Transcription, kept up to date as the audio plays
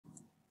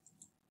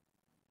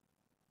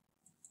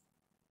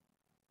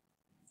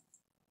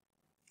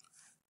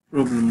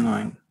Problem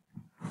 9.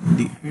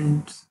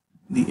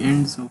 The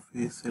ends of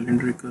a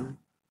cylindrical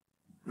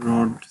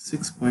rod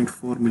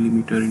 6.4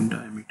 mm in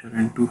diameter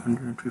and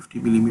 250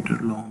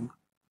 mm long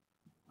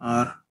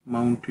are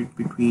mounted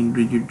between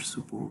rigid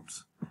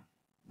supports.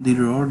 The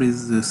rod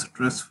is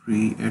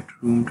stress-free at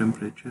room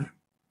temperature.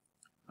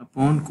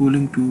 Upon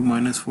cooling to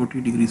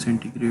 -40 degrees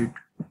centigrade,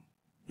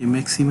 a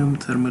maximum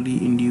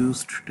thermally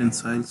induced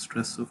tensile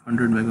stress of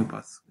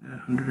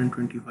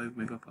 125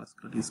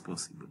 megapascal is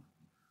possible.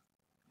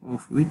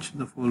 Of which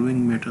the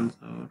following metals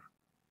or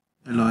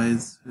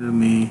alloys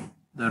may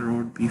the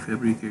rod be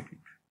fabricated?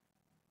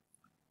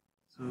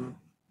 So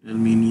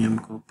aluminium,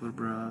 copper,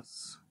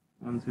 brass,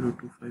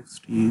 1025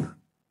 steel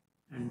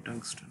and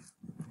tungsten.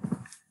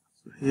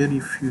 So here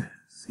if you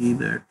see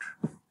that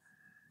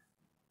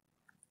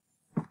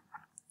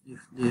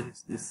if there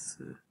is this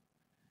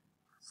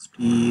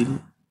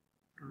steel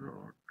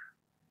rod,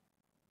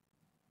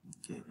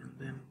 okay, and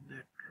then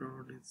that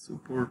rod is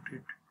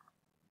supported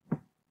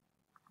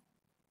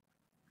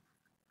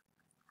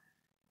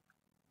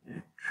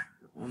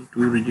onto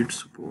rigid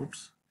supports,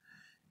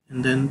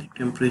 and then the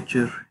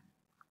temperature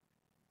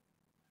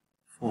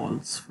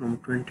falls from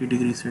 20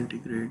 degrees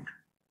centigrade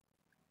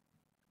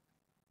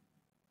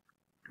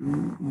to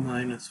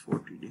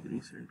 -40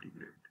 degrees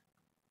centigrade.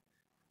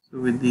 So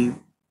with the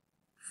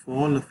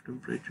fall of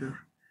temperature,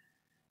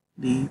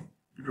 the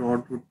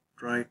rod would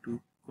try to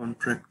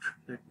contract.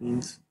 That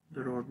means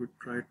the rod would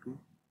try to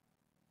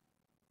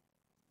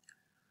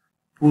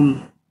pull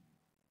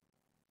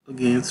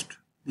against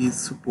these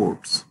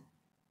supports.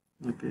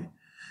 Okay,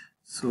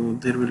 so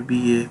there will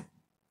be a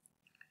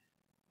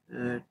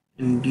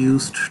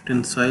induced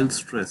tensile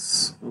stress,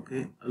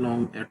 okay,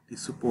 along at the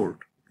support.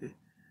 Okay,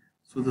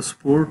 so the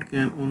support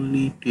can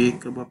only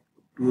take up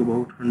to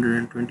about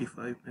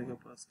 125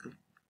 megapascal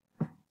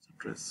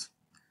stress.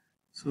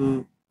 So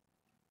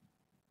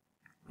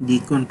the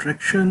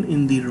contraction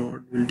in the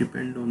rod will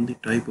depend on the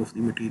type of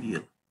the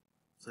material,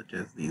 such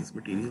as these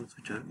materials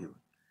which are given.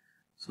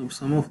 So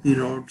some of the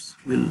rods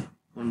will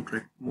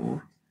contract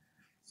more,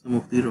 some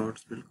of the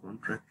rods will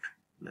contract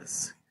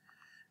less.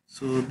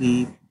 So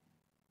due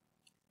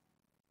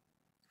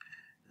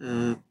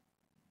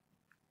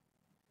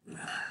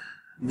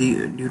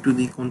to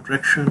the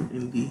contraction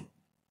in the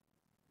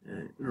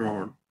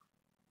rod,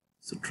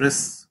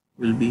 stress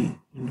will be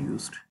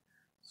induced.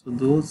 So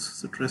those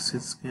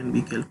stresses can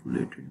be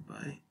calculated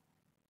by,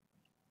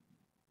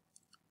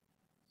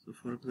 so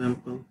for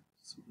example,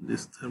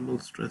 this thermal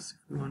stress, if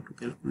you want to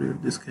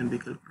calculate, this can be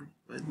calculated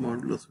by the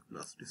modulus of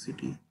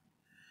elasticity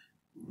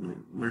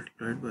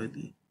multiplied by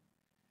the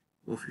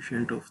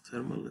coefficient of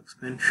thermal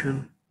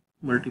expansion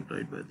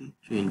multiplied by the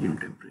change in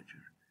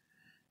temperature.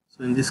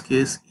 So in this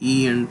case,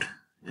 E and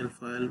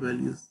alpha L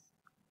values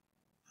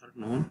are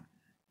known,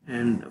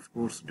 and of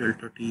course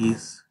delta T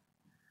is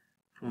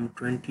from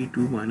 20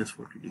 to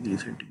 -40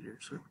 degrees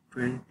centigrade. So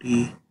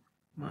 20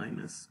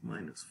 minus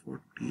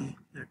 -40,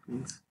 that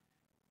means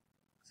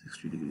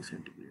 60 degrees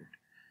centigrade.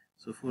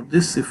 So for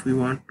this, if we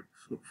want,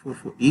 so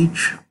for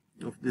each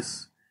of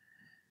this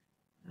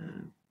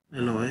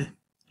alloy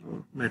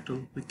or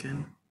metal, we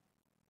can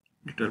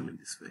determine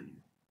this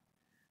value.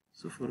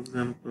 So for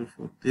example,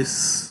 for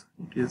this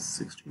it is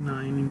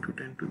 69 into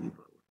 10 to the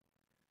power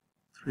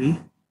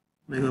 3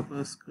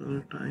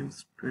 megapascal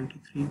times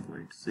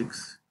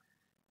 23.6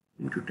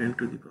 into 10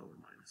 to the power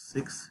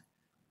 -6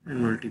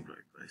 and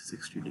multiplied by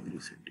 60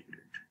 degrees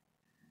centigrade.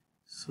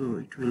 So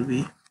it will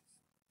be,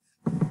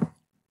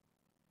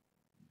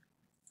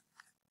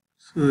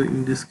 so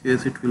in this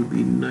case it will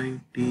be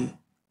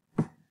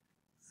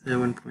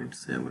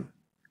 97.7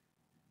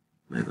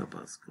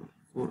 megapascal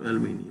for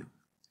aluminium.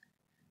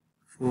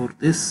 For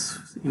this,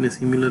 in a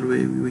similar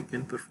way, we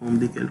can perform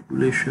the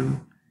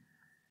calculation.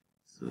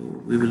 So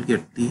we will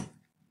get the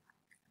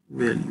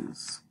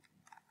values.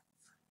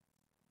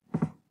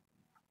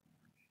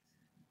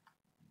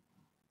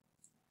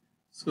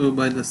 So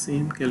by the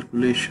same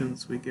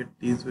calculations, we get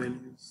these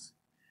values.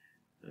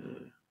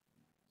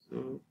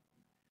 So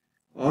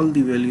all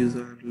the values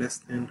are less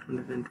than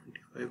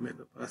 125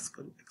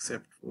 megapascal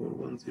except for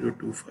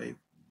 1025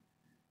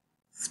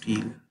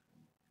 steel.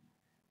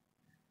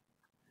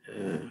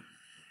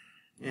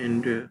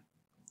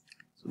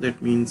 So that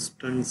means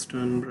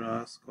tungsten,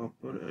 brass,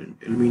 copper and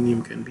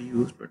aluminium can be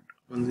used, but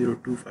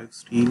 1025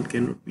 steel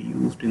cannot be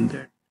used in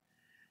that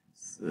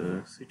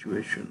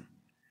situation.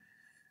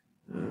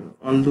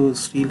 Although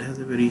steel has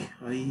a very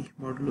high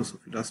modulus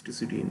of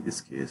elasticity in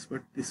this case,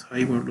 but this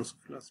high modulus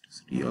of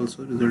elasticity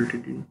also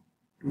resulted in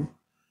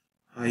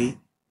high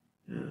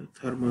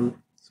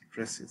thermal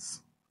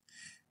stresses.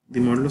 The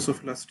modulus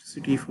of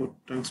elasticity for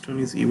tungsten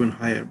is even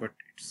higher, but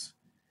its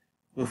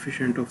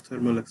coefficient of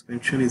thermal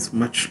expansion is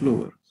much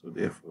lower, so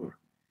therefore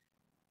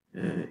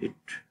it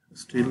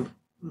still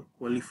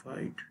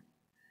qualified.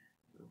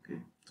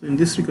 Okay, so in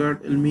this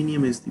regard,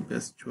 aluminium is the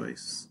best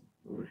choice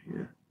over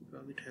here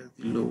because it has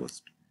the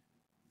lowest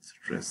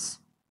stress.